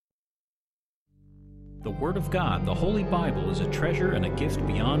The Word of God, the Holy Bible, is a treasure and a gift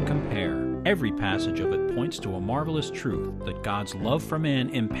beyond compare. Every passage of it points to a marvelous truth that God's love for man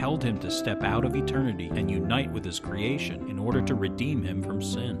impelled him to step out of eternity and unite with his creation in order to redeem him from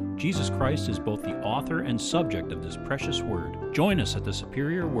sin. Jesus Christ is both the author and subject of this precious Word. Join us at the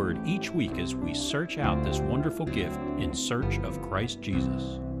Superior Word each week as we search out this wonderful gift in search of Christ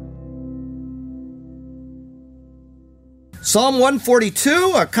Jesus. Psalm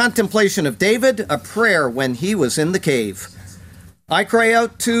 142, a contemplation of David, a prayer when he was in the cave. I cry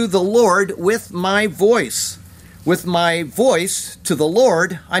out to the Lord with my voice. With my voice to the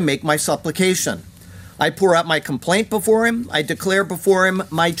Lord, I make my supplication. I pour out my complaint before him. I declare before him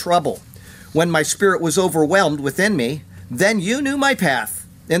my trouble. When my spirit was overwhelmed within me, then you knew my path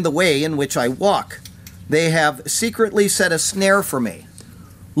and the way in which I walk. They have secretly set a snare for me.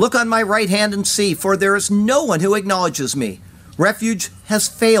 Look on my right hand and see, for there is no one who acknowledges me. Refuge has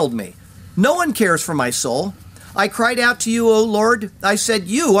failed me. No one cares for my soul. I cried out to you, O Lord. I said,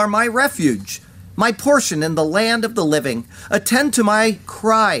 you are my refuge, my portion in the land of the living. Attend to my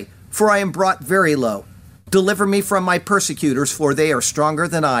cry, for I am brought very low. Deliver me from my persecutors, for they are stronger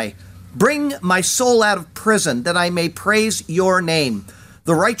than I. Bring my soul out of prison, that I may praise your name.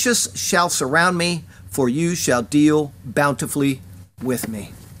 The righteous shall surround me, for you shall deal bountifully with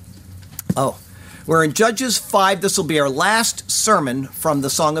me. We're in Judges 5. This will be our last sermon from the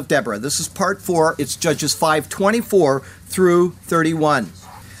Song of Deborah. This is part 4. It's Judges 5:24 through 31.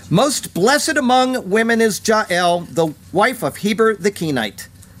 Most blessed among women is Jael, the wife of Heber the Kenite.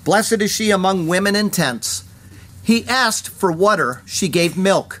 Blessed is she among women in tents. He asked for water, she gave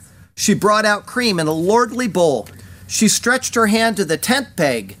milk. She brought out cream in a lordly bowl. She stretched her hand to the tent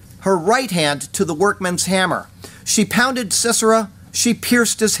peg, her right hand to the workman's hammer. She pounded Sisera. She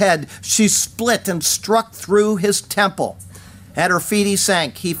pierced his head. She split and struck through his temple. At her feet he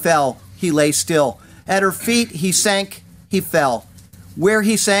sank. He fell. He lay still. At her feet he sank. He fell. Where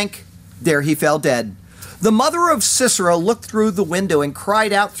he sank, there he fell dead. The mother of Sisera looked through the window and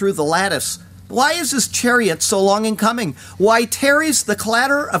cried out through the lattice, why is his chariot so long in coming? Why tarries the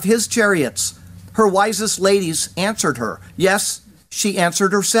clatter of his chariots? Her wisest ladies answered her. Yes, she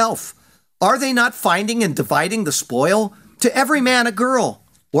answered herself. Are they not finding and dividing the spoil? To every man a girl,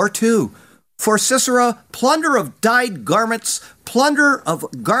 or two. For Sisera, plunder of dyed garments, plunder of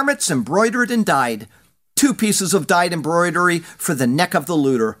garments embroidered and dyed. 2 pieces of dyed embroidery for the neck of the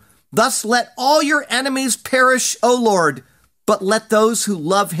looter. Thus let all your enemies perish, O Lord, but let those who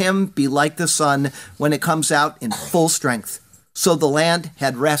love him be like the sun when it comes out in full strength. So the land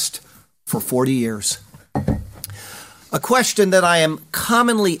had rest for 40 years. A question that I am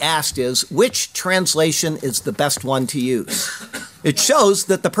commonly asked is, which translation is the best one to use? It shows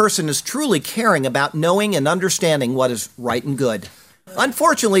that the person is truly caring about knowing and understanding what is right and good.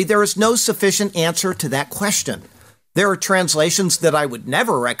 Unfortunately, there is no sufficient answer to that question. There are translations that I would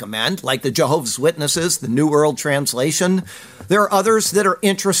never recommend, like the Jehovah's Witnesses, the New World Translation. There are others that are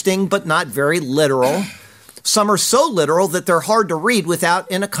interesting but not very literal. Some are so literal that they're hard to read without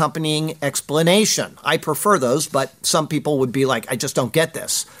an accompanying explanation. I prefer those, but some people would be like, I just don't get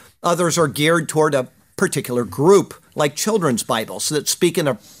this. Others are geared toward a particular group, like children's Bibles, that speak in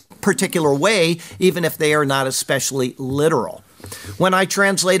a particular way, even if they are not especially literal. When I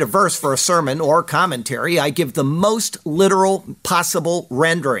translate a verse for a sermon or commentary, I give the most literal possible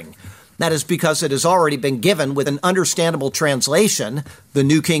rendering. That is because it has already been given with an understandable translation, the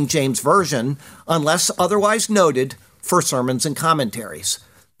New King James Version, unless otherwise noted for sermons and commentaries.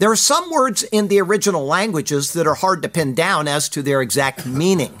 There are some words in the original languages that are hard to pin down as to their exact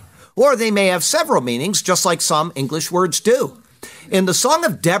meaning, or they may have several meanings, just like some English words do. In the Song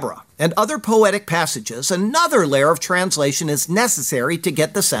of Deborah and other poetic passages, another layer of translation is necessary to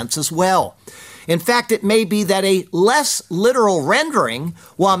get the sense as well. In fact, it may be that a less literal rendering,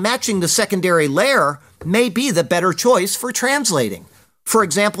 while matching the secondary layer, may be the better choice for translating. For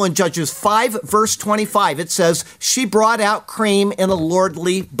example, in Judges 5, verse 25, it says, she brought out cream in a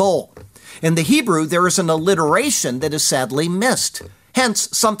lordly bowl. In the Hebrew, there is an alliteration that is sadly missed. Hence,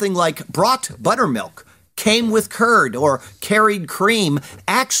 something like brought buttermilk, came with curd, or carried cream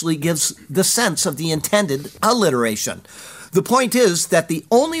actually gives the sense of the intended alliteration. The point is that the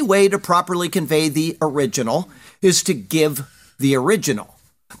only way to properly convey the original is to give the original.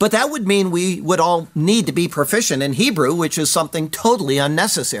 But that would mean we would all need to be proficient in Hebrew, which is something totally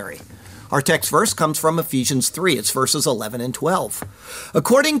unnecessary. Our text verse comes from Ephesians 3. It's verses 11 and 12.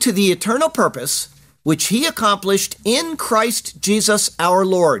 According to the eternal purpose, which he accomplished in Christ Jesus our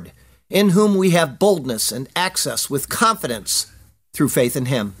Lord, in whom we have boldness and access with confidence through faith in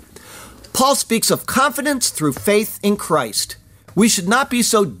him. Paul speaks of confidence through faith in Christ. We should not be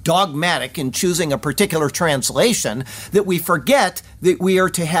so dogmatic in choosing a particular translation that we forget that we are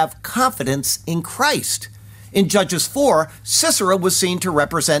to have confidence in Christ. In Judges 4, Sisera was seen to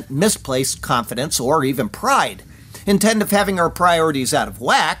represent misplaced confidence or even pride. Instead of having our priorities out of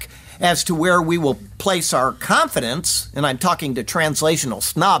whack as to where we will place our confidence, and I'm talking to translational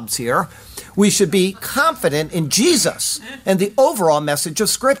snobs here, we should be confident in Jesus and the overall message of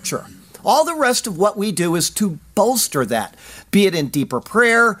Scripture. All the rest of what we do is to bolster that, be it in deeper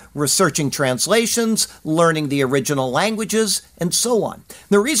prayer, researching translations, learning the original languages, and so on.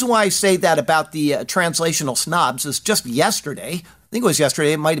 The reason why I say that about the translational snobs is just yesterday, I think it was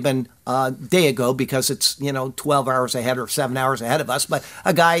yesterday, it might have been a day ago because it's, 12 hours ahead or 7 hours ahead of us, but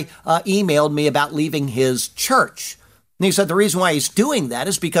a guy emailed me about leaving his church. And he said the reason why he's doing that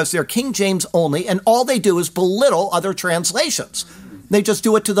is because they're King James only, and all they do is belittle other translations. They just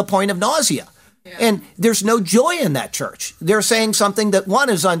do it to the point of nausea. Yeah. And there's no joy in that church. They're saying something that, one,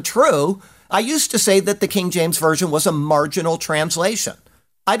 is untrue. I used to say that the King James Version was a marginal translation.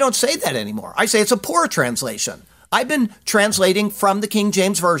 I don't say that anymore. I say it's a poor translation. I've been translating from the King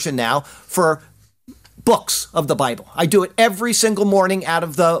James Version now for books of the Bible. I do it every single morning out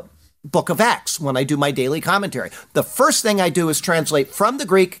of the book of Acts when I do my daily commentary. The first thing I do is translate from the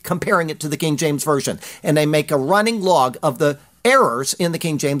Greek, comparing it to the King James Version. And I make a running log of the errors in the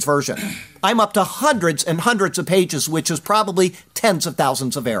King James Version. I'm up to hundreds and hundreds of pages, which is probably tens of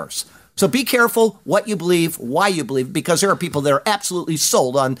thousands of errors. So be careful what you believe, why you believe, because there are people that are absolutely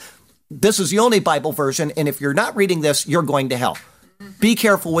sold on this is the only Bible version, and if you're not reading this, you're going to hell. Be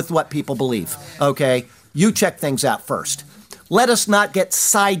careful with what people believe, okay? You check things out first. Let us not get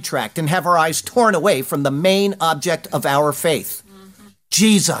sidetracked and have our eyes torn away from the main object of our faith,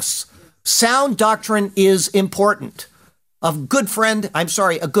 Jesus. Sound doctrine is important. A good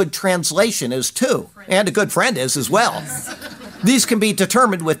translation is too, and a good friend is as well. These can be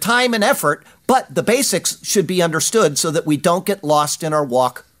determined with time and effort, but the basics should be understood so that we don't get lost in our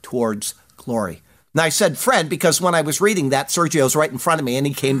walk towards glory. Now, I said friend because when I was reading that, Sergio's right in front of me and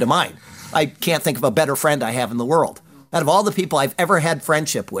he came to mind. I can't think of a better friend I have in the world. Out of all the people I've ever had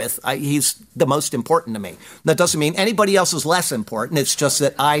friendship with, he's the most important to me. That doesn't mean anybody else is less important. It's just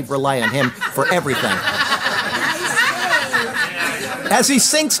that I rely on him for everything. As he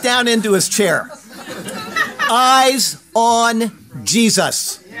sinks down into his chair, eyes on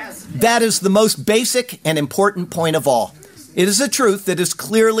Jesus. That is the most basic and important point of all. It is a truth that is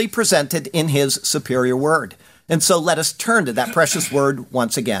clearly presented in his superior word. And so let us turn to that precious word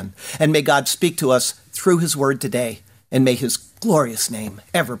once again. And may God speak to us through his word today. And may his glorious name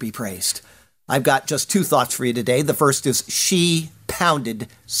ever be praised. I've got just two thoughts for you today. The first is she pounded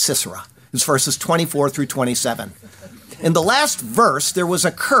Sisera. It's verses 24 through 27. In the last verse, there was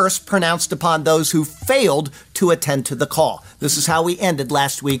a curse pronounced upon those who failed to attend to the call. This is how we ended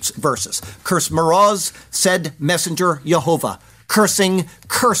last week's verses. Curse Meroz, said messenger Jehovah, cursing,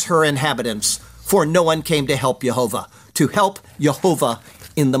 curse her inhabitants, for no one came to help Jehovah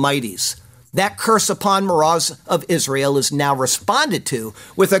in the mighties. That curse upon Meroz of Israel is now responded to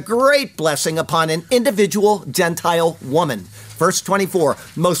with a great blessing upon an individual Gentile woman. Verse 24,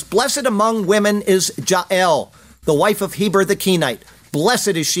 most blessed among women is Jael, the wife of Heber the Kenite.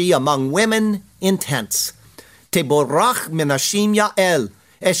 Blessed is she among women in tents. Teborach menashim Yael,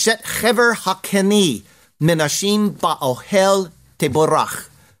 eshet chever hakeni, menashim ba'ohel teborach.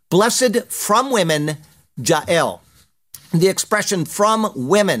 Blessed from women, Jael. The expression from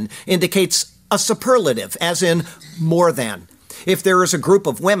women indicates a superlative, as in more than. If there is a group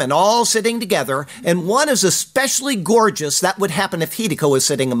of women all sitting together and one is especially gorgeous, that would happen if Hideko is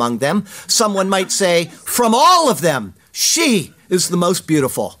sitting among them. Someone might say, from all of them, she is the most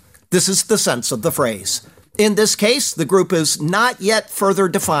beautiful. This is the sense of the phrase. In this case, the group is not yet further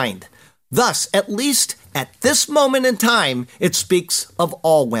defined. Thus, at least at this moment in time, it speaks of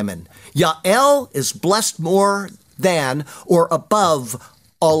all women. Yael is blessed more than or above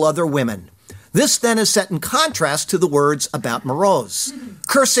all other women. This then is set in contrast to the words about Meroz.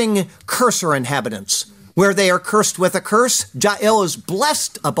 Cursing, curse her inhabitants. Where they are cursed with a curse, Jael is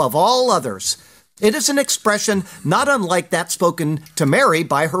blessed above all others. It is an expression not unlike that spoken to Mary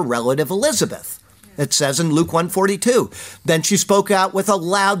by her relative Elizabeth. It says in Luke 1:42, then she spoke out with a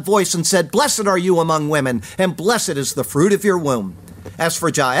loud voice and said, blessed are you among women, and blessed is the fruit of your womb. As for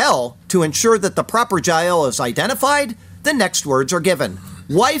Jael, to ensure that the proper Jael is identified, the next words are given.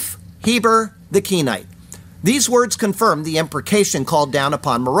 Wife, Heber the Kenite. These words confirm the imprecation called down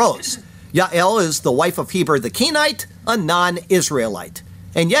upon Meroz. Jael is the wife of Heber the Kenite, a non-Israelite.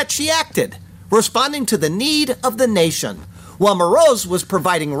 And yet she acted, responding to the need of the nation. While Meroz was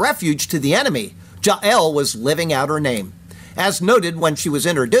providing refuge to the enemy, Jael was living out her name. As noted when she was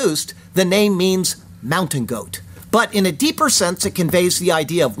introduced, the name means mountain goat. But in a deeper sense, it conveys the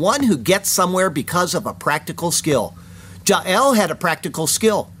idea of one who gets somewhere because of a practical skill. Jael had a practical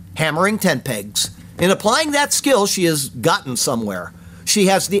skill, hammering tent pegs. In applying that skill, she has gotten somewhere. She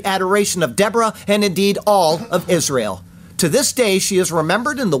has the adoration of Deborah and indeed all of Israel. To this day, she is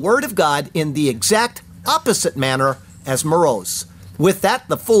remembered in the Word of God in the exact opposite manner as Meroz. With that,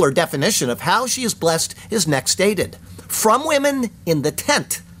 the fuller definition of how she is blessed is next stated. From women in the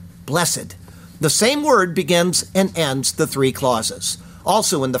tent, blessed. The same word begins and ends the three clauses.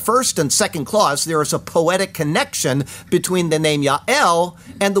 Also, in the first and second clause, there is a poetic connection between the name Yael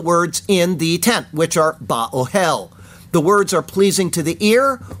and the words in the tent, which are Ba'ohel. The words are pleasing to the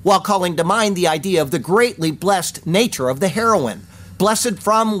ear, while calling to mind the idea of the greatly blessed nature of the heroine. Blessed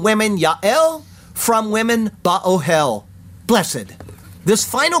from women Yael, from women Ba'ohel. Blessed. This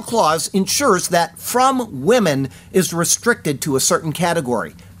final clause ensures that from women is restricted to a certain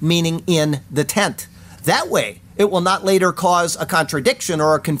category, meaning in the tent. That way, it will not later cause a contradiction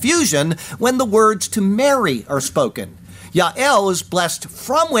or a confusion when the words to marry are spoken. Yael is blessed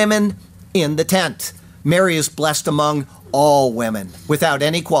from women in the tent. Mary is blessed among all women, without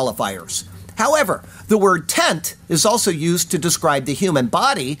any qualifiers. However, the word tent is also used to describe the human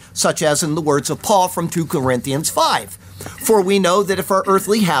body, such as in the words of Paul from 2 Corinthians 5. For we know that if our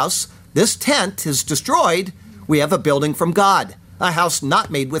earthly house, this tent, is destroyed, we have a building from God, a house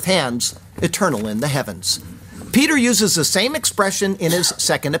not made with hands, eternal in the heavens. Peter uses the same expression in his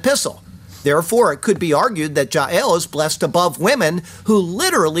second epistle. Therefore, it could be argued that Jael is blessed above women who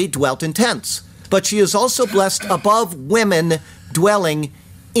literally dwelt in tents. But she is also blessed above women dwelling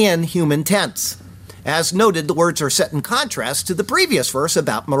in human tents. As noted, the words are set in contrast to the previous verse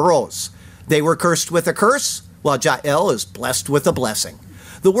about Meroz. They were cursed with a curse, while Jael is blessed with a blessing.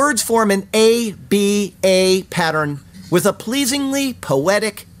 The words form an A-B-A pattern with a pleasingly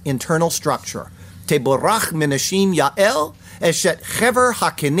poetic internal structure. Teborach menashim Yael, eshet chever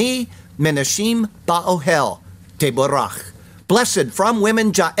hakeni menashim ba'ohel. Teborach. Blessed from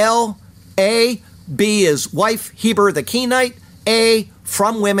women Jael. A, B is wife Heber the Kenite. A,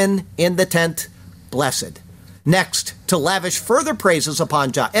 from women in the tent. Blessed. Next, to lavish further praises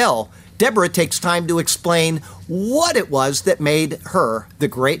upon Jael, Deborah takes time to explain what it was that made her the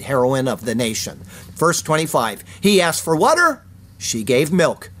great heroine of the nation. Verse 25, he asked for water, she gave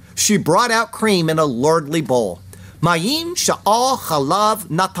milk. She brought out cream in a lordly bowl. Mayim sha'al chalav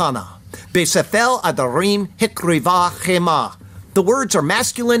natana, besefel adarim hikriva chema. The words are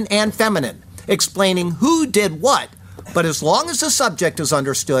masculine and feminine, explaining who did what, but as long as the subject is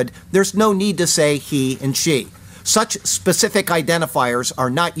understood, there's no need to say he and she. Such specific identifiers are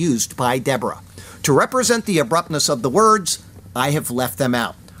not used by Deborah. To represent the abruptness of the words, I have left them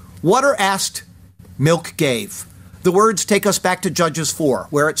out. Water asked, milk gave. The words take us back to Judges 4,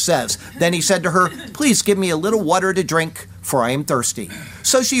 where it says, then he said to her, please give me a little water to drink, for I am thirsty.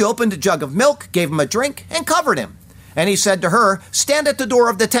 So she opened a jug of milk, gave him a drink, and covered him. And he said to her, stand at the door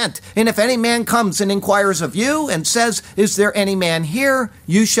of the tent, and if any man comes and inquires of you and says, is there any man here?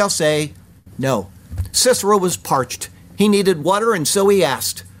 You shall say, no. Sisera was parched. He needed water, and so he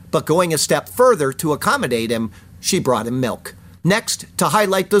asked. But going a step further to accommodate him, she brought him milk. Next, to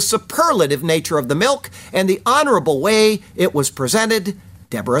highlight the superlative nature of the milk and the honorable way it was presented,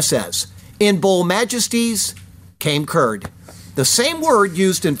 Deborah says, in bowl majesties came curd. The same word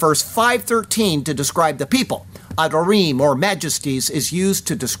used in verse 5:13 to describe the people, adorim or majesties, is used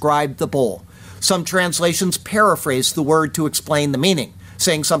to describe the bowl. Some translations paraphrase the word to explain the meaning,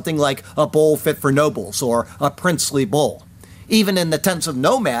 saying something like a bowl fit for nobles or a princely bowl. Even in the tents of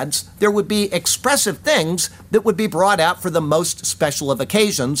nomads, there would be expressive things that would be brought out for the most special of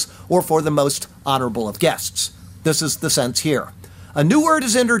occasions or for the most honorable of guests. This is the sense here. A new word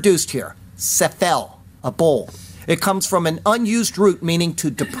is introduced here, sefel, a bowl. It comes from an unused root meaning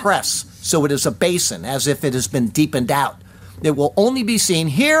to depress, so it is a basin, as if it has been deepened out. It will only be seen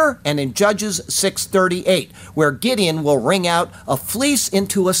here and in Judges 6:38, where Gideon will wring out a fleece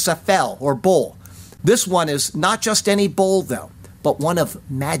into a sefel, or bowl. This one is not just any bowl, though, but one of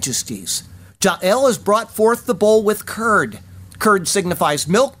majesties. Jael has brought forth the bowl with curd. Curd signifies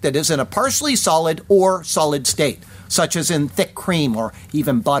milk that is in a partially solid or solid state, such as in thick cream or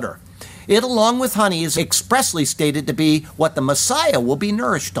even butter. It, along with honey, is expressly stated to be what the Messiah will be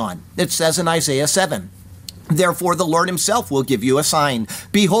nourished on. It says in Isaiah 7, therefore the Lord himself will give you a sign.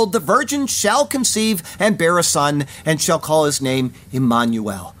 Behold, the virgin shall conceive and bear a son, and shall call his name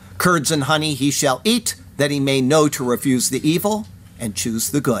Emmanuel. Curds and honey he shall eat, that he may know to refuse the evil and choose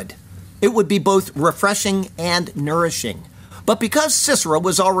the good. It would be both refreshing and nourishing. But because Sisera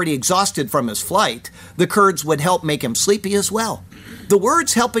was already exhausted from his flight, the Kurds would help make him sleepy as well. The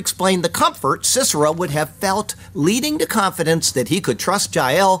words help explain the comfort Sisera would have felt, leading to confidence that he could trust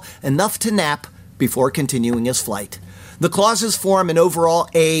Jael enough to nap before continuing his flight. The clauses form an overall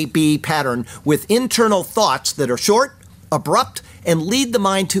A-B pattern with internal thoughts that are short, abrupt, and lead the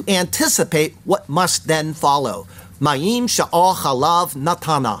mind to anticipate what must then follow. Ma'im sha'al halav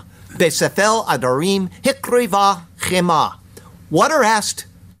natana, besefel adarim hikriva chema. Water asked,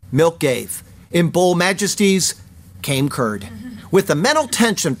 milk gave. In bowl majesties came curd. With the mental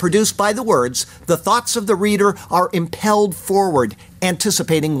tension produced by the words, the thoughts of the reader are impelled forward,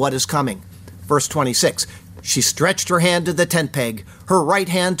 anticipating what is coming. Verse 26, she stretched her hand to the tent peg, her right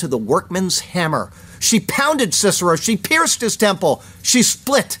hand to the workman's hammer. She pounded Sisera, she pierced his temple, she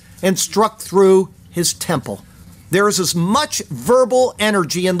split and struck through his temple. There is as much verbal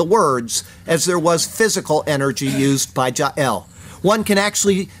energy in the words as there was physical energy used by Jael. One can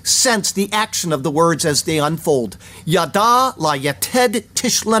actually sense the action of the words as they unfold. Yada la yated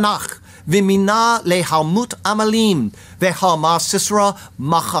tishlanach, v'mina lehalmut amalim, ve'halma Sisera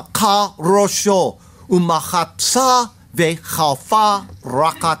machaka rosho, umachatsa ve'chalfa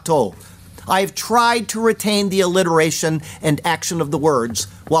rakato. I have tried to retain the alliteration and action of the words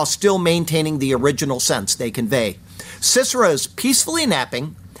while still maintaining the original sense they convey. Sisera is peacefully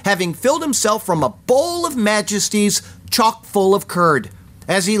napping, having filled himself from a bowl of majesties chock full of curd.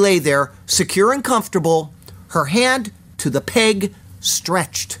 As he lay there, secure and comfortable, her hand to the peg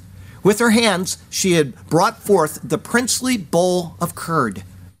stretched. With her hands, she had brought forth the princely bowl of curd.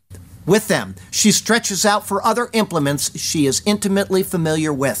 With them, she stretches out for other implements she is intimately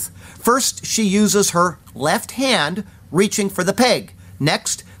familiar with. First, she uses her left hand, reaching for the peg.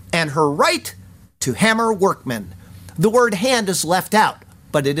 Next, and her right to hammer workmen. The word hand is left out,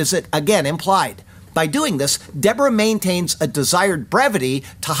 but it is again implied. By doing this, Deborah maintains a desired brevity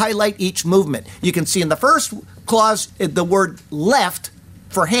to highlight each movement. You can see in the first clause, the word left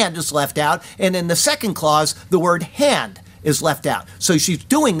for hand is left out, and in the second clause, the word hand is left out. So she's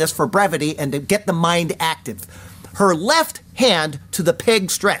doing this for brevity and to get the mind active. Her left hand to the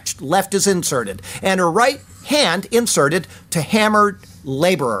peg stretched, left is inserted, and her right hand inserted to hammered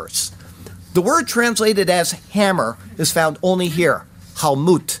laborers. The word translated as hammer is found only here,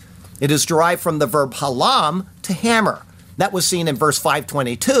 halmut. It is derived from the verb halam, to hammer. That was seen in verse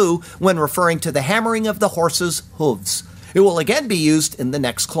 522 when referring to the hammering of the horse's hooves. It will again be used in the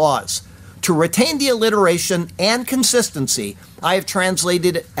next clause. To retain the alliteration and consistency, I have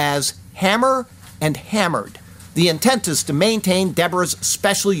translated it as hammer and hammered. The intent is to maintain Deborah's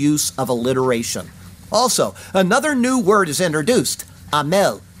special use of alliteration. Also, another new word is introduced,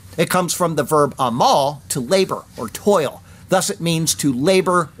 amel. It comes from the verb amal, to labor or toil. Thus it means to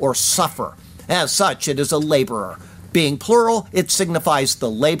labor or suffer. As such, it is a laborer. Being plural, it signifies the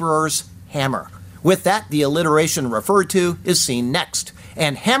laborer's hammer. With that, the alliteration referred to is seen next.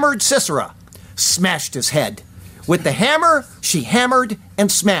 And hammered Sisera, smashed his head. With the hammer, she hammered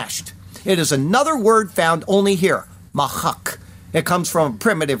and smashed. It is another word found only here, mahak. It comes from a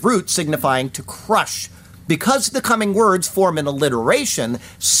primitive root signifying to crush. Because the coming words form an alliteration,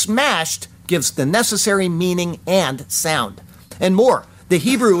 smashed gives the necessary meaning and sound. And more, the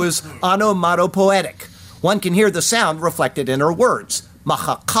Hebrew is onomatopoetic. One can hear the sound reflected in her words.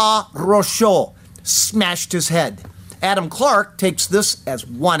 Machaka rosho, smashed his head. Adam Clark takes this as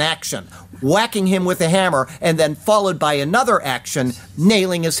one action, whacking him with a hammer, and then followed by another action,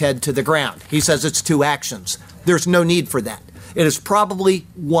 nailing his head to the ground. He says it's two actions. There's no need for that. It is probably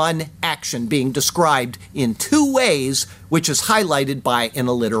one action being described in two ways, which is highlighted by an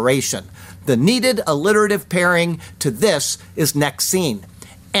alliteration. The needed alliterative pairing to this is next seen.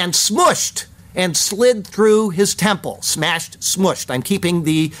 And smushed and slid through his temple. Smashed, smushed. I'm keeping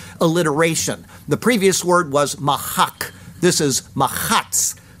the alliteration. The previous word was mahak. This is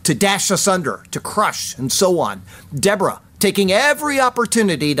machatz, to dash asunder, to crush, and so on. Deborah, taking every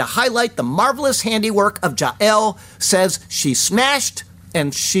opportunity to highlight the marvelous handiwork of Jael, says she smashed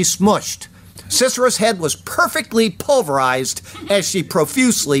and she smushed. Sisera's head was perfectly pulverized as she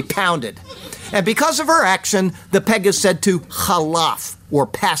profusely pounded. And because of her action, the peg is said to halaf, or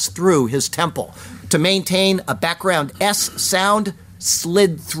pass through his temple. To maintain a background S sound,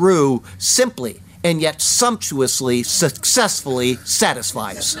 slid through simply and yet sumptuously, successfully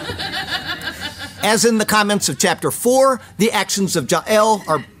satisfies. As in the comments of chapter 4, the actions of Jael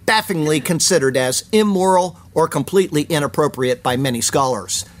are bafflingly considered as immoral or completely inappropriate by many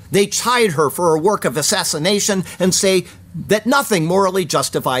scholars. They chide her for her work of assassination and say that nothing morally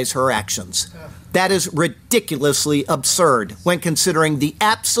justifies her actions. That is ridiculously absurd when considering the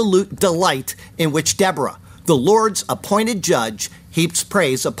absolute delight in which Deborah, the The Lord's appointed judge heaps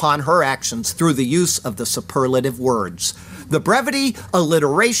praise upon her actions through the use of the superlative words. The brevity,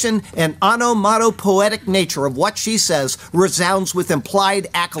 alliteration, and onomatopoetic nature of what she says resounds with implied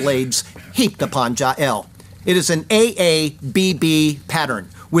accolades heaped upon Jael. It is an AABB pattern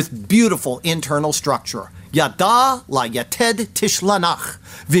with beautiful internal structure. Yada la yated tishlanach,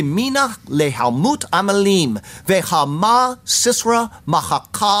 vimina lehalmut amalim, vehama sisra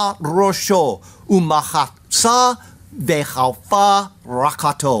mahaka rosho, umachatsa vehalfa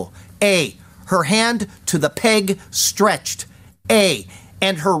rakato. A, her hand to the peg stretched. A,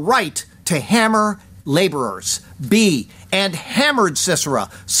 and her right to hammer laborers. B, and hammered Sisera,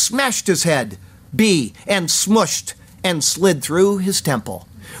 smashed his head. B, and smushed and slid through his temple.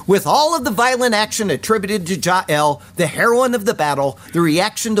 With all of the violent action attributed to Jael, the heroine of the battle, the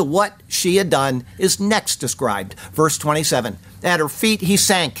reaction to what she had done is next described. Verse 27, at her feet he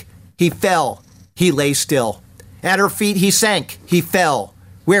sank, he fell, he lay still. At her feet he sank, he fell.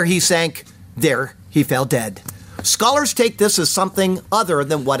 Where he sank, there he fell dead. Scholars take this as something other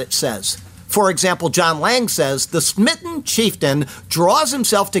than what it says. For example, John Lang says, the smitten chieftain draws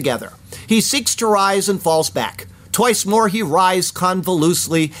himself together. He seeks to rise and falls back. Twice more he rises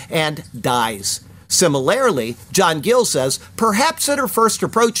convulsively and dies. Similarly, John Gill says, perhaps at her first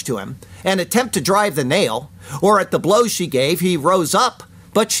approach to him, an attempt to drive the nail, or at the blow she gave, he rose up,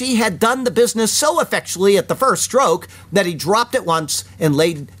 but she had done the business so effectually at the first stroke that he dropped at once and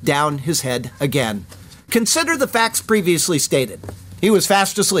laid down his head again. Consider the facts previously stated. He was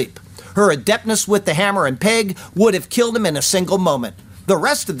fast asleep. Her adeptness with the hammer and peg would have killed him in a single moment. The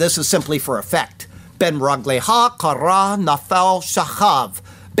rest of this is simply for effect. Ben ragleha kara nafal shachav.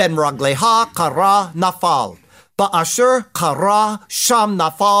 Ben ragleha kara nafal. Ba'asher kara sham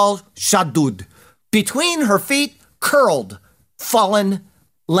nafal shadud. Between her feet, curled, fallen,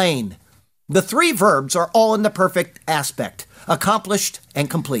 lain. The three verbs are all in the perfect aspect, accomplished and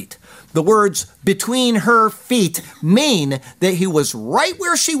complete. The words between her feet mean that he was right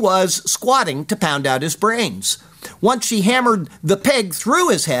where she was squatting to pound out his brains. Once she hammered the peg through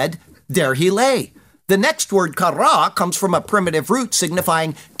his head, there he lay. The next word, kara, comes from a primitive root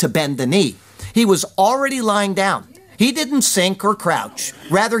signifying to bend the knee. He was already lying down. He didn't sink or crouch.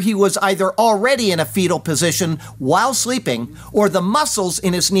 Rather, he was either already in a fetal position while sleeping, or the muscles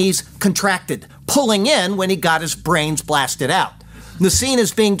in his knees contracted, pulling in when he got his brains blasted out. The scene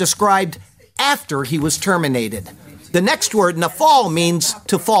is being described after he was terminated. The next word, nafal, means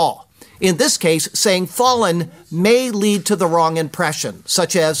to fall. In this case, saying fallen may lead to the wrong impression,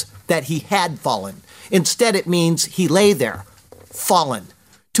 such as that he had fallen. Instead, it means he lay there, fallen.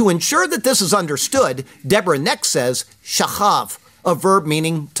 To ensure that this is understood, Deborah next says shachav, a verb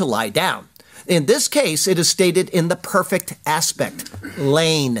meaning to lie down. In this case, it is stated in the perfect aspect,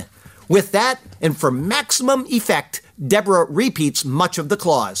 lain. With that, and for maximum effect, Deborah repeats much of the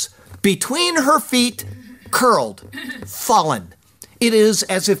clause. Between her feet, curled, fallen. It is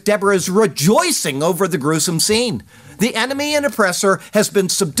as if Deborah is rejoicing over the gruesome scene. The enemy and oppressor has been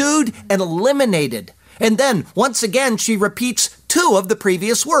subdued and eliminated. And then, once again, she repeats two of the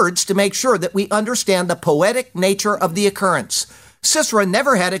previous words to make sure that we understand the poetic nature of the occurrence. Sisera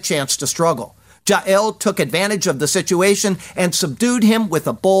never had a chance to struggle. Jael took advantage of the situation and subdued him with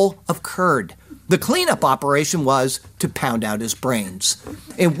a bowl of curd. The cleanup operation was to pound out his brains,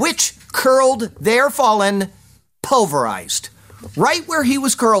 in which curled, there fallen, pulverized. Right where he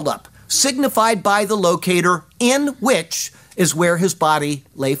was curled up, signified by the locator, in which is where his body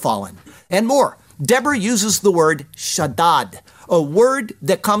lay fallen. And more, Deborah uses the word shadad, a word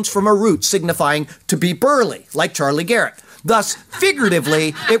that comes from a root signifying to be burly, like Charlie Garrett. Thus,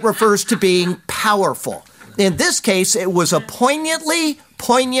 figuratively, it refers to being powerful. In this case, it was a poignantly,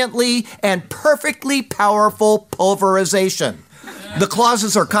 and perfectly powerful pulverization. The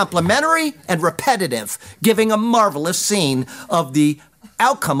clauses are complementary and repetitive, giving a marvelous scene of the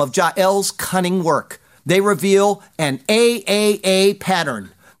outcome of Jael's cunning work. They reveal an AAA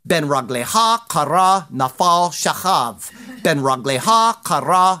pattern. Ben ragleha kara nafal shachav. Ben ragleha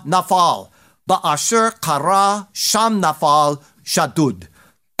kara nafal. Ba'asher kara sham nafal shadud.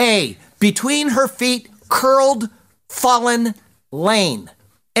 A, between her feet, curled, fallen, lain.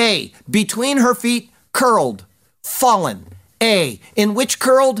 A, between her feet, curled, fallen. A, in which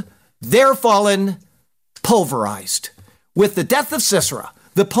curled, there fallen, pulverized. With the death of Sisera,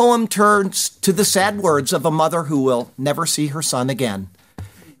 the poem turns to the sad words of a mother who will never see her son again.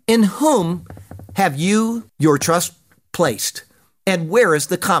 In whom have you your trust placed? And where is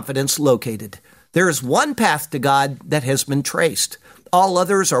the confidence located? There is one path to God that has been traced. All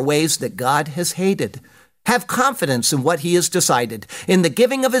others are ways that God has hated. Have confidence in what he has decided, in the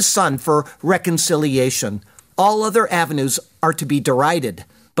giving of his son for reconciliation. All other avenues are to be derided,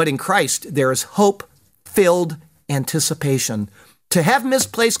 but in Christ there is hope-filled anticipation. To have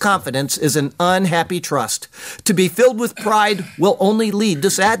misplaced confidence is an unhappy trust. To be filled with pride will only lead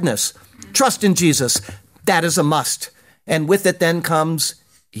to sadness. Trust in Jesus, that is a must. And with it then comes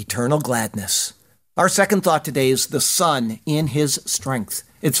eternal gladness. Our second thought today is the Son in his strength.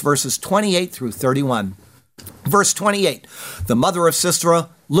 It's verses 28 through 31. Verse 28, the mother of Sisera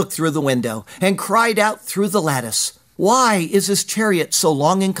looked through the window and cried out through the lattice, "Why is his chariot so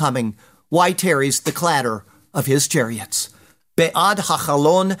long in coming? Why tarries the clatter of his chariots?" Be'ad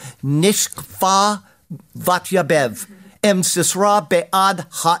hachalon nishkfa vatyabev, em Sisera be'ad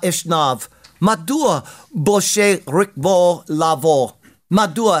ha'eshnav, madua boshe rikvo lavo,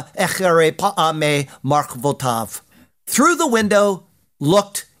 madua echere pa'ame markvotav. Through the window,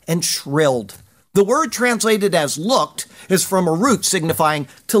 looked and shrilled. The word translated as looked is from a root signifying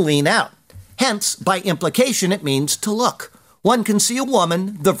to lean out. Hence, by implication, it means to look. One can see a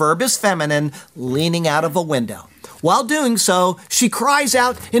woman, the verb is feminine, leaning out of a window. While doing so, she cries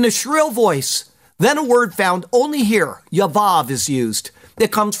out in a shrill voice. Then a word found only here, yavav, is used.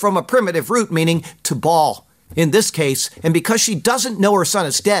 It comes from a primitive root meaning to bawl. In this case, and because she doesn't know her son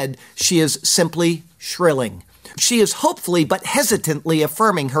is dead, she is simply shrilling. She is hopefully but hesitantly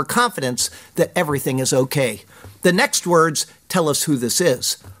affirming her confidence that everything is okay. The next words tell us who this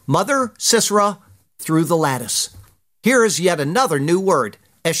is. Mother Sisera through the lattice. Here is yet another new word,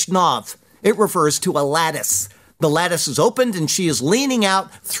 eshnav. It refers to a lattice. The lattice is opened and she is leaning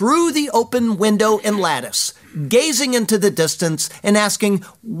out through the open window and lattice, gazing into the distance and asking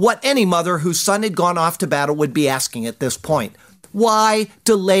what any mother whose son had gone off to battle would be asking at this point. Why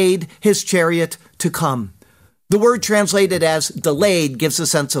delayed his chariot to come? The word translated as delayed gives a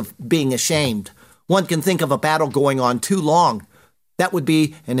sense of being ashamed. One can think of a battle going on too long. That would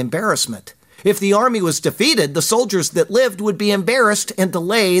be an embarrassment. If the army was defeated, the soldiers that lived would be embarrassed and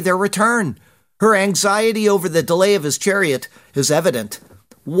delay their return. Her anxiety over the delay of his chariot is evident.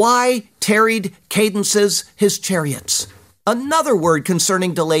 Why tarried cadences his chariots? Another word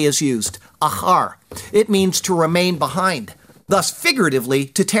concerning delay is used, achar. It means to remain behind, thus figuratively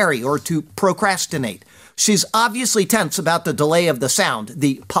to tarry or to procrastinate. She's obviously tense about the delay of the sound,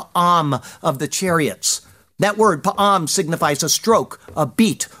 the pa'am of the chariots. That word pa'am signifies a stroke, a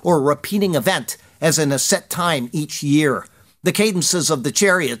beat, or a repeating event, as in a set time each year. The cadences of the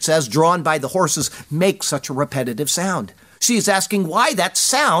chariots, as drawn by the horses, make such a repetitive sound. She is asking why that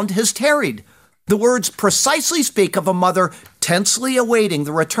sound has tarried. The words precisely speak of a mother tensely awaiting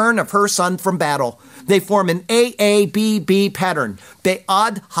the return of her son from battle. They form an AABB pattern.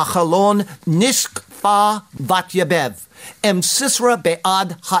 Be'ad hachalon nishkfa vatyabev. Em Sisera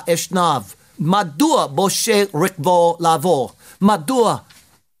be'ad ha'eshnav. Madua boshe rikvo lavo. Madua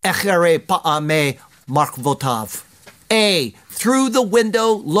echere pa'ame markvotav. A, through the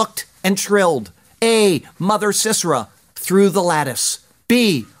window looked and shrilled. A, Mother Sisera, through the lattice.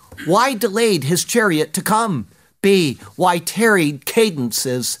 B, why delayed his chariot to come? B, why tarried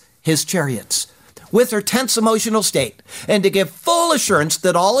cadences his chariots? With her tense emotional state, and to give full assurance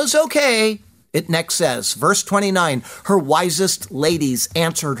that all is okay, it next says, verse 29, her wisest ladies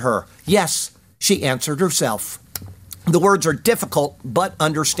answered her. Yes, she answered herself. The words are difficult but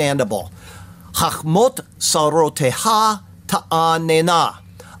understandable. Chachmot saroteha ta'anena,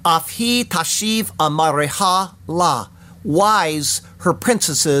 afhi tashiv amareha la. Wise, her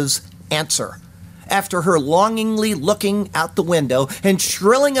princesses answer. After her longingly looking out the window and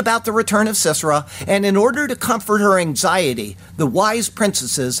shrilling about the return of Sisera, and in order to comfort her anxiety, the wise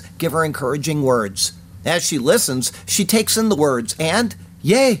princesses give her encouraging words. As she listens, she takes in the words, and,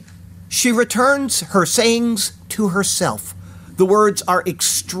 yea, she returns her sayings to herself. The words are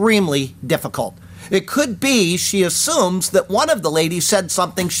extremely difficult. It could be she assumes that one of the ladies said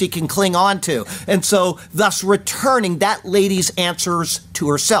something she can cling on to, and so thus returning that lady's answers to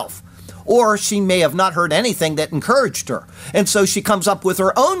herself. Or she may have not heard anything that encouraged her, and so she comes up with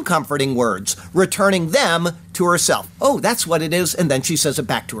her own comforting words, returning them to herself. Oh, that's what it is, and then she says it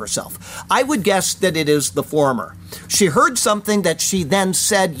back to herself. I would guess that it is the former. She heard something that she then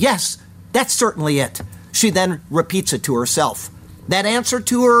said, yes, that's certainly it. She then repeats it to herself. That answer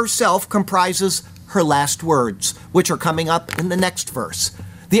to herself comprises her last words, which are coming up in the next verse.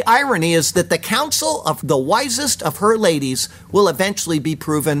 The irony is that the counsel of the wisest of her ladies will eventually be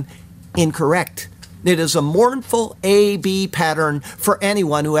proven incorrect. It is a mournful A-B pattern for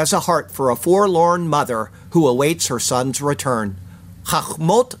anyone who has a heart for a forlorn mother who awaits her son's return.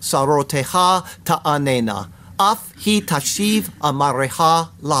 Chachmot saroteha ta'anena, af hi tashiv amareha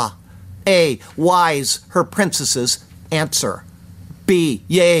la. A, wise, her princesses answer. B,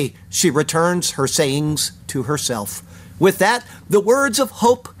 yea, she returns her sayings to herself. With that, the words of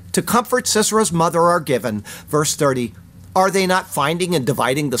hope to comfort Sisera's mother are given. Verse 30, are they not finding and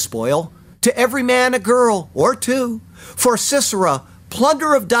dividing the spoil? To every man a girl or two. For Sisera,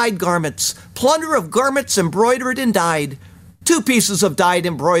 plunder of dyed garments, plunder of garments embroidered and dyed. 2 pieces of dyed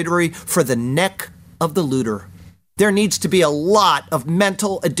embroidery for the neck of the looter. There needs to be a lot of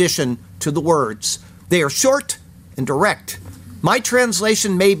mental addition to the words. They are short and direct. My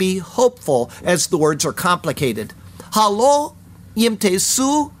translation may be hopeful as the words are complicated. Halo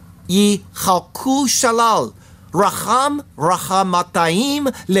yimtesu yi halku shalal. Racham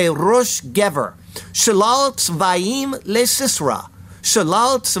rachamatayim le rosh gever. Shalal tzvayim le Sisera.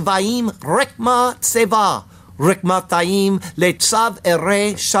 Shalal tzvayim rekma tseva. Rekmatayim le tzav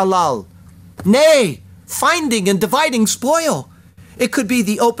ere shalal. Nay, finding and dividing spoil. It could be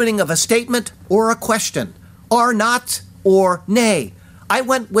the opening of a statement or a question. Are not or nay. I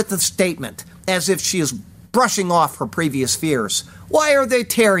went with the statement as if she is brushing off her previous fears. Why are they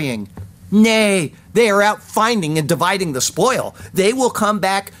tarrying? Nay, they are out finding and dividing the spoil. They will come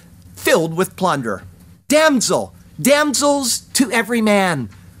back filled with plunder. Damsel, damsels to every man.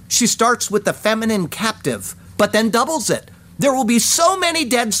 She starts with the feminine captive, but then doubles it. There will be so many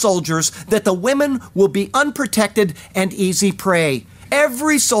dead soldiers that the women will be unprotected and easy prey.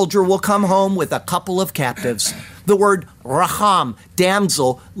 Every soldier will come home with a couple of captives. The word racham,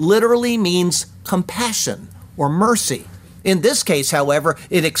 damsel, literally means compassion or mercy. In this case, however,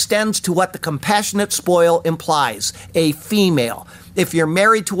 it extends to what the compassionate spoil implies, a female. If you're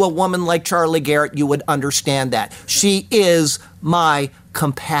married to a woman like Charlie Garrett, you would understand that. She is my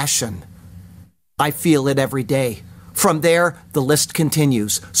compassion. I feel it every day. From there, the list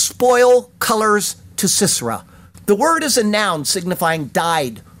continues. Spoil colors to Sisera. The word is a noun signifying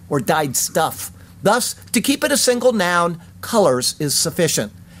dyed or dyed stuff. Thus, to keep it a single noun, colors is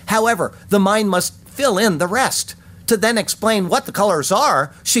sufficient. However, the mind must fill in the rest. To then explain what the colors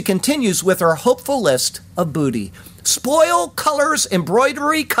are, she continues with her hopeful list of booty. Spoil, colors,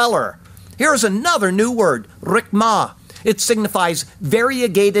 embroidery, color. Here's another new word, rikma. It signifies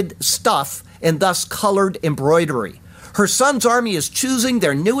variegated stuff and thus colored embroidery. Her son's army is choosing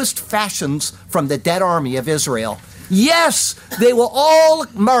their newest fashions from the dead army of Israel. Yes, they will all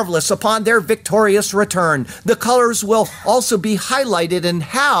look marvelous upon their victorious return. The colors will also be highlighted in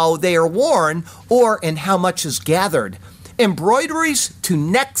how they are worn or in how much is gathered. Embroideries to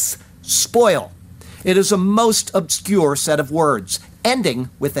necks, spoil. It is a most obscure set of words, ending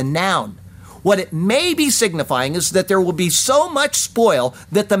with a noun. What it may be signifying is that there will be so much spoil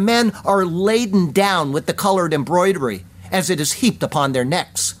that the men are laden down with the colored embroidery as it is heaped upon their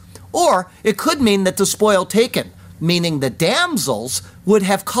necks. Or it could mean that the spoil taken, meaning the damsels, would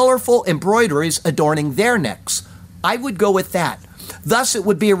have colorful embroideries adorning their necks. I would go with that. Thus, it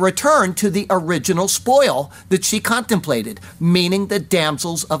would be a return to the original spoil that she contemplated, meaning the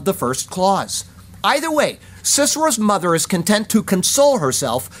damsels of the first clause. Either way, Sisera's mother is content to console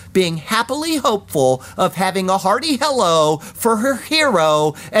herself, being happily hopeful of having a hearty hello for her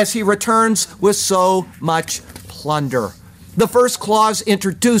hero as he returns with so much plunder. The first clause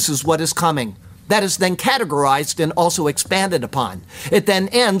introduces what is coming. That is then categorized and also expanded upon. It then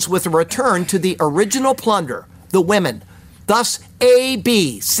ends with a return to the original plunder, the women. Thus, A,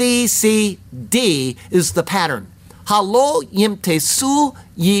 B, C, C, D is the pattern. Halo yimtesu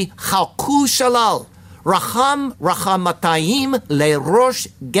yi halku shalal. Racham rachamatayim le rosh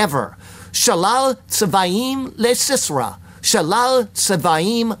gever. Shalal tzvayim le Sisera. Shalal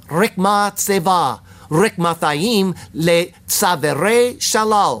tzvayim rikma tseva. Rikmatayim le tzavere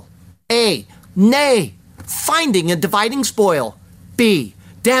shalal. A, nay, finding and dividing spoil. B,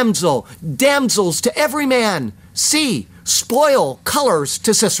 damsel, damsels to every man. C, spoil, colors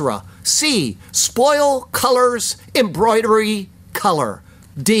to Sisera. C, spoil, colors, embroidery, color.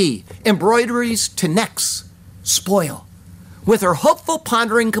 D, embroideries to necks, spoil. With her hopeful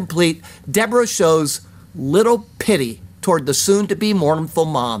pondering complete, Deborah shows little pity toward the soon-to-be mournful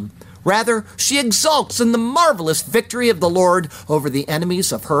mom. Rather, she exults in the marvelous victory of the Lord over the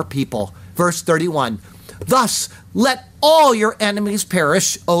enemies of her people. Verse 31, thus let all your enemies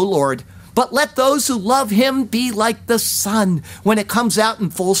perish, O Lord, but let those who love him be like the sun when it comes out in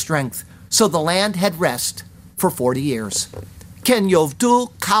full strength. So the land had rest for 40 years. Ken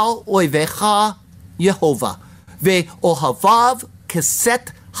yovdu kal oivecha Yehovah, ve'ohavav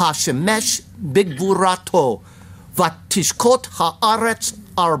keset hashemesh bigvurato, vatishkot haaretz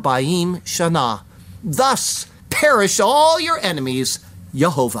arbaim shana. Thus perish all your enemies,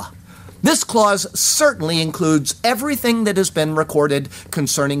 Yehovah. This clause certainly includes everything that has been recorded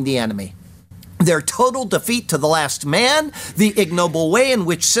concerning the enemy. their total defeat to the last man, the ignoble way in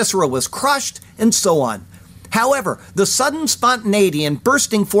which Sisera was crushed, and so on. However, the sudden spontaneity and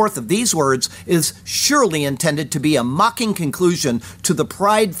bursting forth of these words is surely intended to be a mocking conclusion to the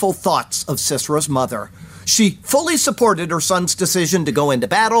prideful thoughts of Sisera's mother. She fully supported her son's decision to go into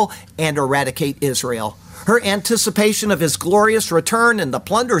battle and eradicate Israel. Her anticipation of his glorious return and the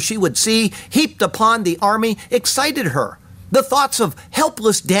plunder she would see heaped upon the army excited her. The thoughts of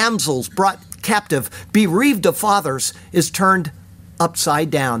helpless damsels brought captive, bereaved of fathers, is turned upside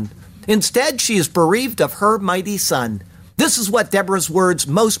down. Instead, she is bereaved of her mighty son. This is what Deborah's words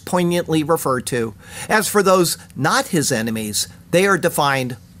most poignantly refer to. As for those not his enemies, they are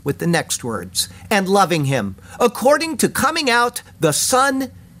defined with the next words, and loving him, according to coming out the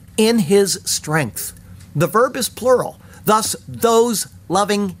son in his strength. The verb is plural, thus those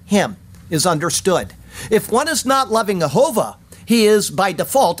loving him is understood. If one is not loving Jehovah, he is by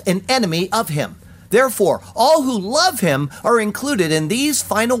default an enemy of him. Therefore, all who love him are included in these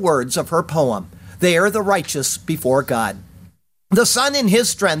final words of her poem. They are the righteous before God. The sun in his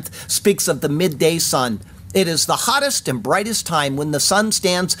strength speaks of the midday sun. It is the hottest and brightest time when the sun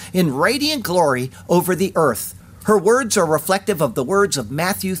stands in radiant glory over the earth. Her words are reflective of the words of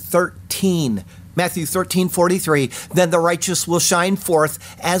Matthew 13. Matthew 13:43, then the righteous will shine forth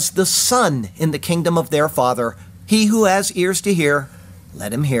as the sun in the kingdom of their Father. He who has ears to hear,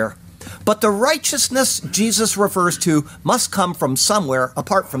 let him hear. But the righteousness Jesus refers to must come from somewhere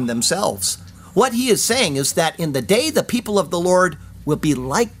apart from themselves. What he is saying is that in the day the people of the Lord will be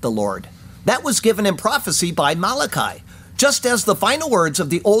like the Lord. That was given in prophecy by Malachi, just as the final words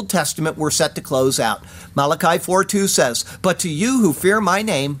of the Old Testament were set to close out. Malachi 4:2 says, but to you who fear my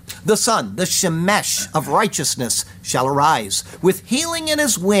name, the sun, the Shemesh of righteousness, shall arise, with healing in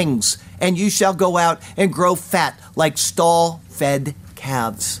his wings, and you shall go out and grow fat like stall-fed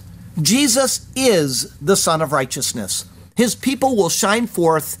calves. Jesus is the Son of righteousness. His people will shine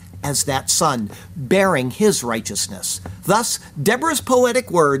forth as that sun, bearing his righteousness. Thus, Deborah's poetic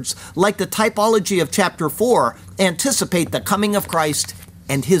words, like the typology of chapter 4, anticipate the coming of Christ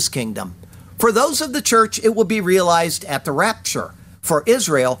and his kingdom. For those of the church, it will be realized at the rapture. For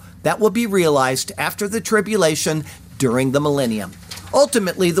Israel, that will be realized after the tribulation during the millennium.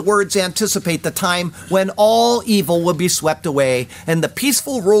 Ultimately, the words anticipate the time when all evil will be swept away and the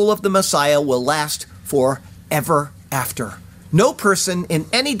peaceful rule of the Messiah will last forever after. No person in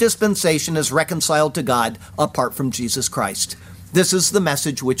any dispensation is reconciled to God apart from Jesus Christ. This is the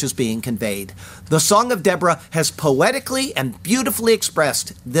message which is being conveyed. The Song of Deborah has poetically and beautifully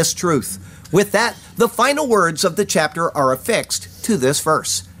expressed this truth. With that, the final words of the chapter are affixed to this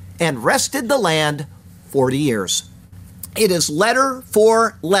verse. And rested the land 40 years. It is letter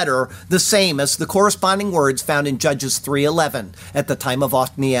for letter the same as the corresponding words found in Judges 3:11 at the time of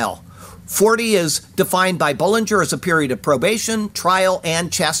Othniel. 40 is defined by Bullinger as a period of probation, trial,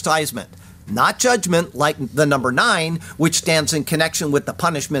 and chastisement. Not judgment like the number 9, which stands in connection with the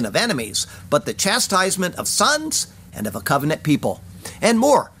punishment of enemies, but the chastisement of sons and of a covenant people. And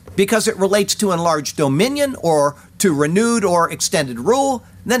more, because it relates to enlarged dominion or to renewed or extended rule,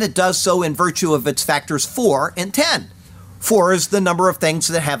 then it does so in virtue of its factors 4 and 10. 4 is the number of things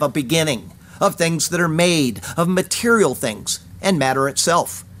that have a beginning, of things that are made, of material things, and matter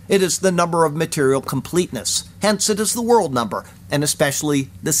itself. It is the number of material completeness. Hence, it is the world number, and especially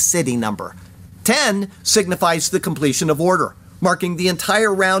the city number. 10 signifies the completion of order. Marking the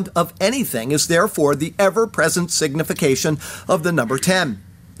entire round of anything is therefore the ever-present signification of the number 10.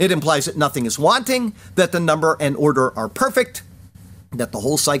 It implies that nothing is wanting, that the number and order are perfect, that the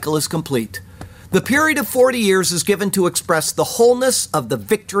whole cycle is complete. The period of 40 years is given to express the wholeness of the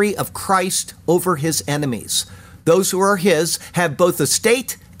victory of Christ over his enemies. Those who are his have both a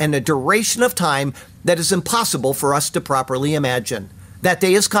state and a duration of time that is impossible for us to properly imagine. That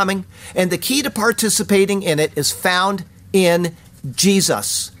day is coming, and the key to participating in it is found in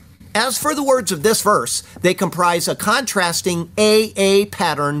Jesus. As for the words of this verse, they comprise a contrasting AA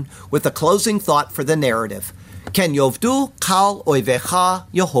pattern with a closing thought for the narrative. Ken yovdu kal oivecha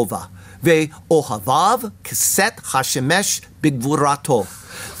Yehovah. Ve'ohavav keset hashemesh bigvurato.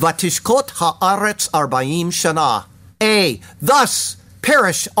 Vatishkot haaretz 40 shana. Thus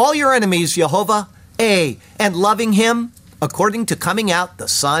perish all your enemies, Jehovah. And loving him, according to coming out the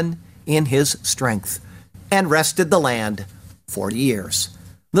sun in his strength. And rested the land 40 years.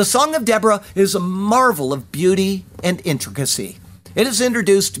 The Song of Deborah is a marvel of beauty and intricacy. It has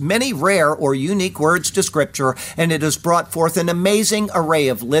introduced many rare or unique words to Scripture, and it has brought forth an amazing array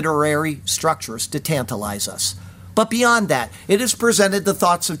of literary structures to tantalize us. But beyond that, it has presented the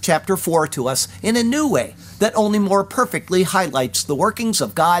thoughts of chapter 4 to us in a new way that only more perfectly highlights the workings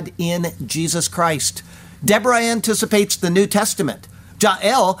of God in Jesus Christ. Deborah anticipates the New Testament.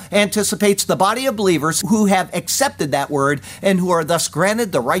 Jael anticipates the body of believers who have accepted that word and who are thus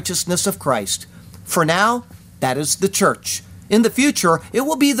granted the righteousness of Christ. For now, that is the church. In the future, it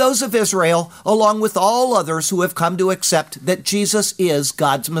will be those of Israel, along with all others who have come to accept that Jesus is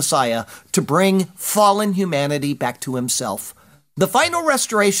God's Messiah to bring fallen humanity back to himself. The final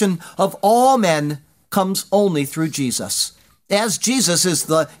restoration of all men comes only through Jesus. As Jesus is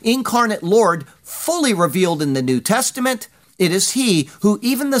the incarnate Lord fully revealed in the New Testament, it is he who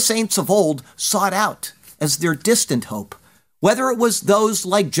even the saints of old sought out as their distant hope. Whether it was those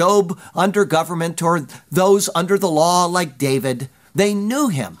like Job under government or those under the law like David, they knew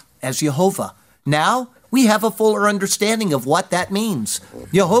him as Jehovah. Now we have a fuller understanding of what that means.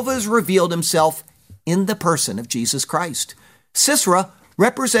 Jehovah has revealed himself in the person of Jesus Christ. Sisera,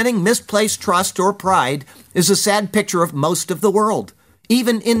 representing misplaced trust or pride, is a sad picture of most of the world,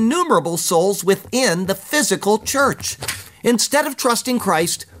 even innumerable souls within the physical church. Instead of trusting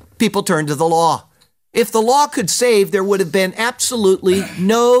Christ, people turn to the law. If the law could save, there would have been absolutely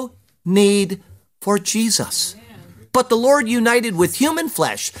no need for Jesus. But the Lord united with human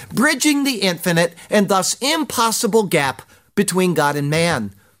flesh, bridging the infinite and thus impossible gap between God and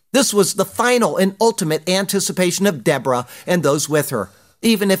man. This was the final and ultimate anticipation of Deborah and those with her,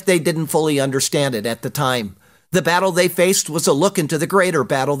 even if they didn't fully understand it at the time. The battle they faced was a look into the greater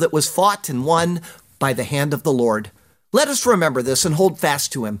battle that was fought and won by the hand of the Lord. Let us remember this and hold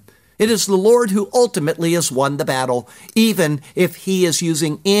fast to him. It is the Lord who ultimately has won the battle, even if he is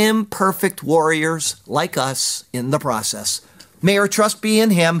using imperfect warriors like us in the process. May our trust be in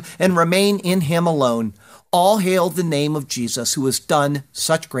him and remain in him alone. All hail the name of Jesus, who has done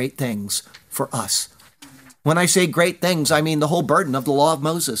such great things for us. When I say great things, I mean the whole burden of the law of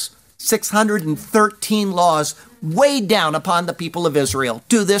Moses. 613 laws weighed down upon the people of Israel.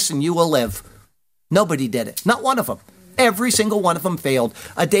 Do this and you will live. Nobody did it. Not one of them. Every single one of them failed.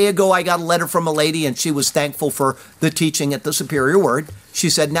 A day ago, I got a letter from a lady, and she was thankful for the teaching at the Superior Word. She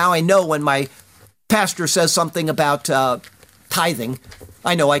said, now I know when my pastor says something about tithing,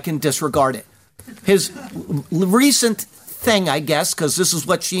 I know I can disregard it. His recent thing, I guess, because this is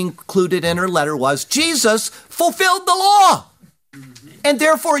what she included in her letter, was Jesus fulfilled the law, and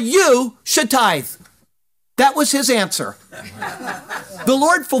therefore you should tithe. That was his answer. The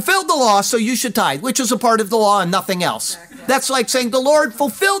Lord fulfilled the law, so you should tithe, which is a part of the law and nothing else. That's like saying the Lord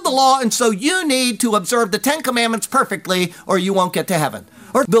fulfilled the law, and so you need to observe the 10 Commandments perfectly, or you won't get to heaven.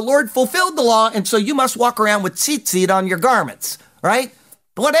 Or the Lord fulfilled the law, and so you must walk around with tzitzit on your garments, right?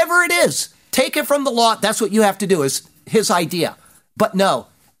 Whatever it is, take it from the law. That's what you have to do, is his idea. But no,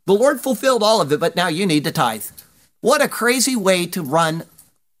 the Lord fulfilled all of it, but now you need to tithe. What a crazy way to run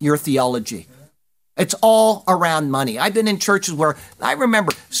your theology. It's all around money. I've been in churches where I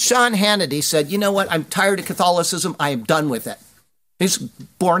remember Sean Hannity said, you know what, I'm tired of Catholicism. I am done with it. He's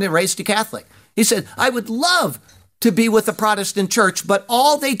born and raised a Catholic. He said, I would love to be with a Protestant church, but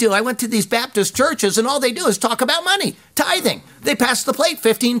all they do, I went to these Baptist churches, and all they do is talk about money, tithing. They pass the plate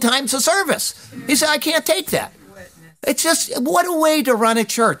 15 times a service. He said, I can't take that. It's just, what a way to run a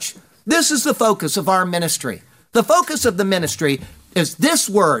church. This is the focus of our ministry. The focus of the ministry is this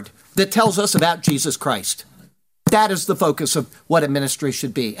word that tells us about Jesus Christ. That is the focus of what a ministry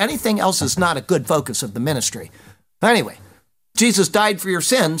should be. Anything else is not a good focus of the ministry. Anyway, Jesus died for your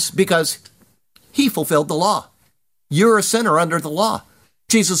sins because he fulfilled the law. You're a sinner under the law.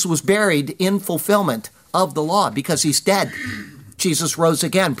 Jesus was buried in fulfillment of the law because he's dead. Jesus rose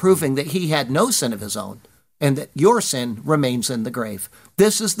again, proving that he had no sin of his own and that your sin remains in the grave.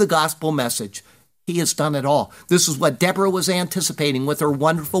 This is the gospel message. He has done it all. This is what Deborah was anticipating with her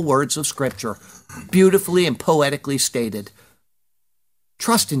wonderful words of Scripture, beautifully and poetically stated.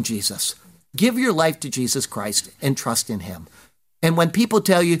 Trust in Jesus. Give your life to Jesus Christ and trust in him. And when people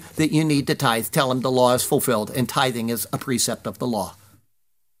tell you that you need to tithe, tell them the law is fulfilled and tithing is a precept of the law.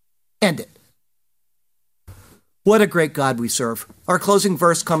 End it. What a great God we serve. Our closing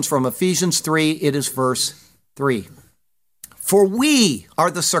verse comes from Ephesians 3. It is verse 3. For we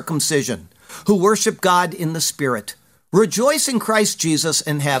are the circumcision who worship God in the Spirit, rejoice in Christ Jesus,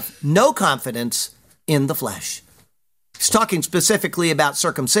 and have no confidence in the flesh. He's talking specifically about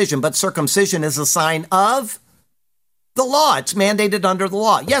circumcision, but circumcision is a sign of the law. It's mandated under the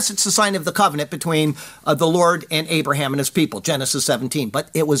law. Yes, it's a sign of the covenant between the Lord and Abraham and his people, Genesis 17,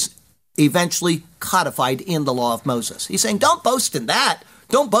 but it was eventually codified in the law of Moses. He's saying, don't boast in that.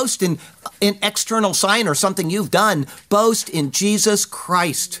 Don't boast in an external sign or something you've done. Boast in Jesus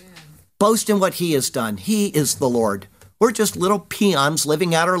Christ. Boast in what he has done. He is the Lord. We're just little peons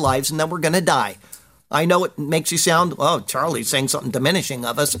living out our lives, and then we're going to die. I know it makes you sound, oh, Charlie's saying something diminishing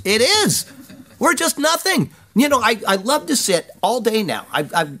of us. It is. We're just nothing. You know, I love to sit all day now.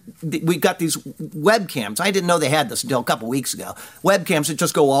 We've got these webcams. I didn't know they had this until a couple weeks ago. Webcams that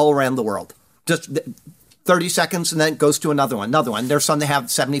just go all around the world. Just 30 seconds, and then it goes to another one. There's some that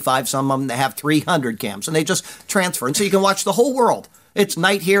have 75, some of them that have 300 cams, and they just transfer. And so you can watch the whole world. It's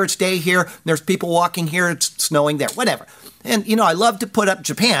night here, it's day here, there's people walking here, it's snowing there, whatever. And, you know, I love to put up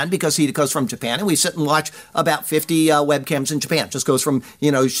Japan because he goes from Japan, and we sit and watch about 50 webcams in Japan. It just goes from,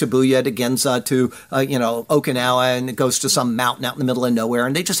 you know, Shibuya to Ginza to, Okinawa, and it goes to some mountain out in the middle of nowhere,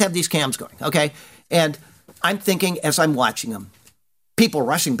 and they just have these cams going, okay? And I'm thinking as I'm watching them, people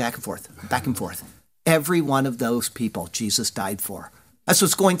rushing back and forth, back and forth. Every one of those people Jesus died for. That's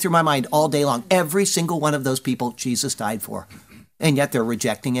what's going through my mind all day long. Every single one of those people Jesus died for. And yet they're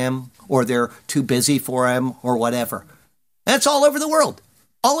rejecting him, or they're too busy for him, or whatever. And it's all over the world.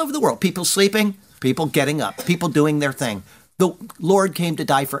 All over the world. People sleeping, people getting up, people doing their thing. The Lord came to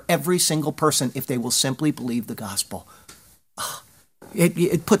die for every single person if they will simply believe the gospel.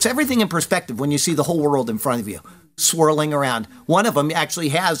 It puts everything in perspective when you see the whole world in front of you, swirling around. One of them actually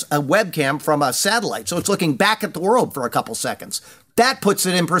has a webcam from a satellite, so it's looking back at the world for a couple seconds. That puts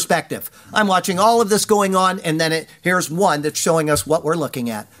it in perspective. I'm watching all of this going on, and then here's one that's showing us what we're looking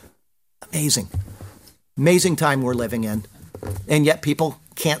at. Amazing. Amazing time we're living in. And yet people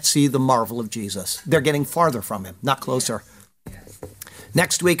can't see the marvel of Jesus. They're getting farther from him, not closer.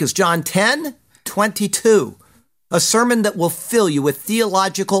 Next week is John 10:22, a sermon that will fill you with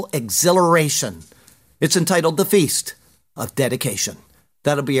theological exhilaration. It's entitled The Feast of Dedication.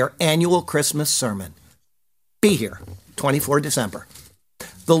 That'll be our annual Christmas sermon. Be here, 24 December.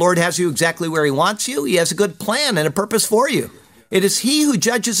 The Lord has you exactly where he wants you. He has a good plan and a purpose for you. It is he who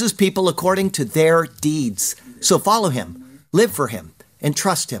judges his people according to their deeds. So follow him, live for him, and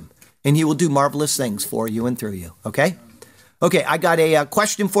trust him, and he will do marvelous things for you and through you, okay? Okay, I got a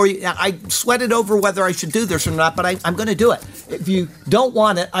question for you. I sweated over whether I should do this or not, but I'm going to do it. If you don't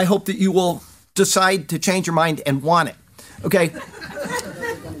want it, I hope that you will decide to change your mind and want it, okay?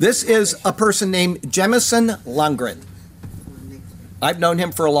 This is a person named Jemison Lundgren. I've known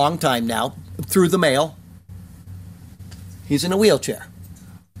him for a long time now, through the mail. He's in a wheelchair.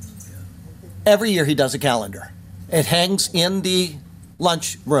 Every year he does a calendar. It hangs in the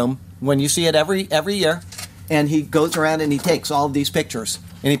lunch room when you see it every year. And he goes around and he takes all of these pictures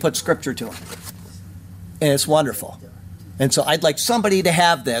and he puts scripture to them. And it's wonderful. And so I'd like somebody to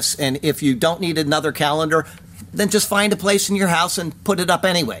have this. And if you don't need another calendar, then just find a place in your house and put it up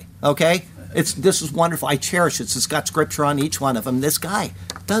anyway. Okay? This is wonderful. I cherish it. It's got scripture on each one of them. This guy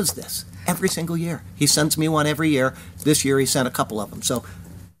does this every single year. He sends me one every year. This year he sent a couple of them. So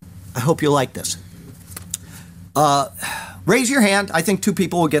I hope you like this. Raise your hand. I think 2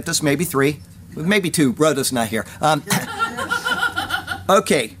 people will get this, maybe 3. Maybe 2. Rhoda's not here.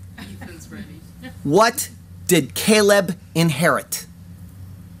 Okay. What did Caleb inherit?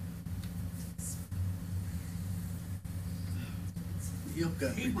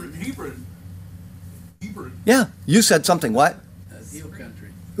 Hebron. Yeah, you said something. What? Hill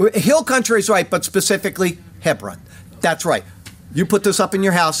country. Hill country is right, but specifically Hebron. That's right. You put this up in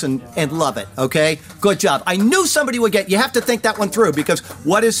your house and love it, okay? Good job. I knew somebody would get, you have to think that one through, because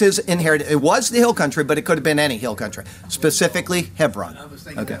what is his inheritance? It was the hill country, but it could have been any hill country. Specifically Hebron. I was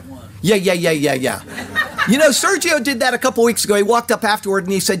thinking that one. Yeah. You know, Sergio did that a couple weeks ago. He walked up afterward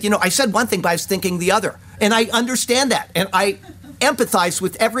and he said, I said one thing, but I was thinking the other. And I understand that. And I empathize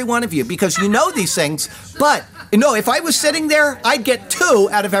with every one of you because you know these things. But, if I was sitting there, I'd get 2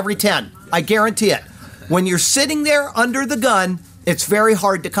 out of every 10. I guarantee it. When you're sitting there under the gun, it's very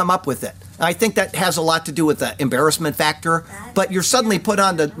hard to come up with it. I think that has a lot to do with the embarrassment factor, but you're suddenly put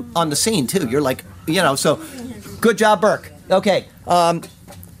on the scene too. You're like, so good job, Burke. Okay,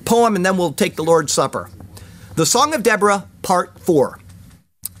 poem, and then we'll take the Lord's Supper. The Song of Deborah, Part 4.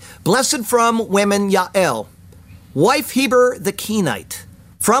 Blessed from women Yael, wife Heber the Kenite,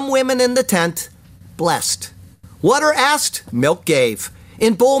 from women in the tent, blessed. Water asked, milk gave.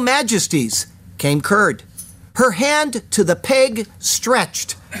 In bowl majesties came curd. Her hand to the peg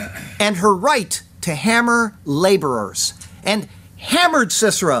stretched, and her right to hammer laborers. And hammered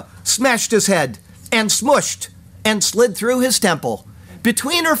Sisera, smashed his head, and smushed, and slid through his temple.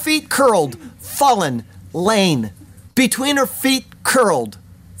 Between her feet curled, fallen, lain. Between her feet curled,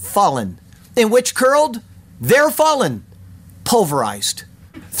 fallen. In which curled, there fallen, pulverized.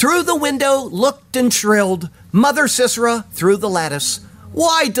 Through the window looked and shrilled, Mother Sisera through the lattice.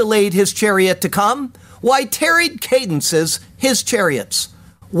 Why delayed his chariot to come? Why tarried cadences his chariots?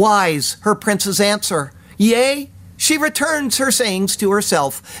 Wise her prince's answer. Yea, she returns her sayings to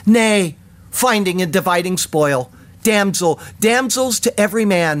herself. Nay, finding and dividing spoil. Damsels to every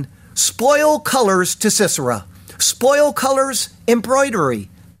man. Spoil colors to Sisera. Spoil colors, embroidery,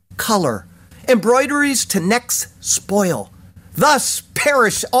 color. Embroideries to necks, spoil. Thus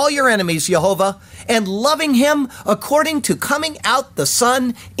perish all your enemies, Jehovah, and loving him according to coming out the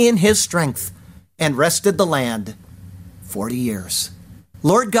sun in his strength, and rested the land 40 years.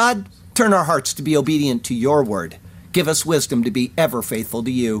 Lord God, turn our hearts to be obedient to your word. Give us wisdom to be ever faithful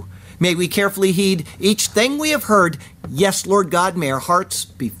to you. May we carefully heed each thing we have heard. Yes, Lord God, may our hearts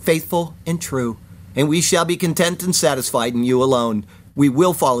be faithful and true, and we shall be content and satisfied in you alone. We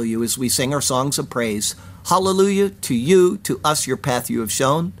will follow you as we sing our songs of praise. Hallelujah to you, to us your path you have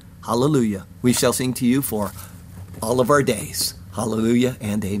shown. Hallelujah. We shall sing to you for all of our days. Hallelujah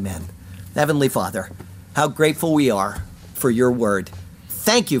and amen. Heavenly Father, how grateful we are for your word.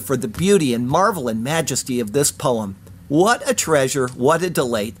 Thank you for the beauty and marvel and majesty of this poem. What a treasure, what a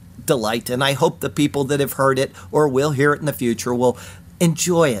delight, and I hope the people that have heard it or will hear it in the future will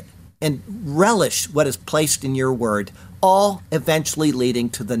enjoy it and relish what is placed in your word, all eventually leading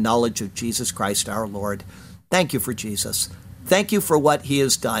to the knowledge of Jesus Christ our Lord. Thank you for Jesus. Thank you for what he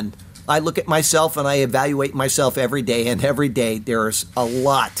has done. I look at myself and I evaluate myself every day, and every day there's a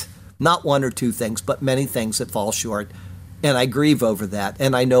lot, not one or two things, but many things that fall short. And I grieve over that,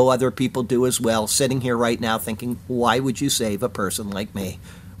 and I know other people do as well, sitting here right now thinking, why would you save a person like me?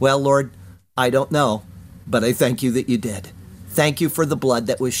 Well, Lord, I don't know, but I thank you that you did. Thank you for the blood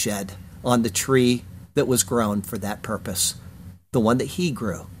that was shed on the tree that was grown for that purpose, the one that he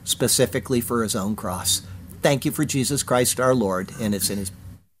grew specifically for his own cross. Thank you for Jesus Christ our Lord, and it's in his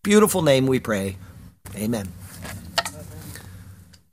beautiful name we pray. Amen.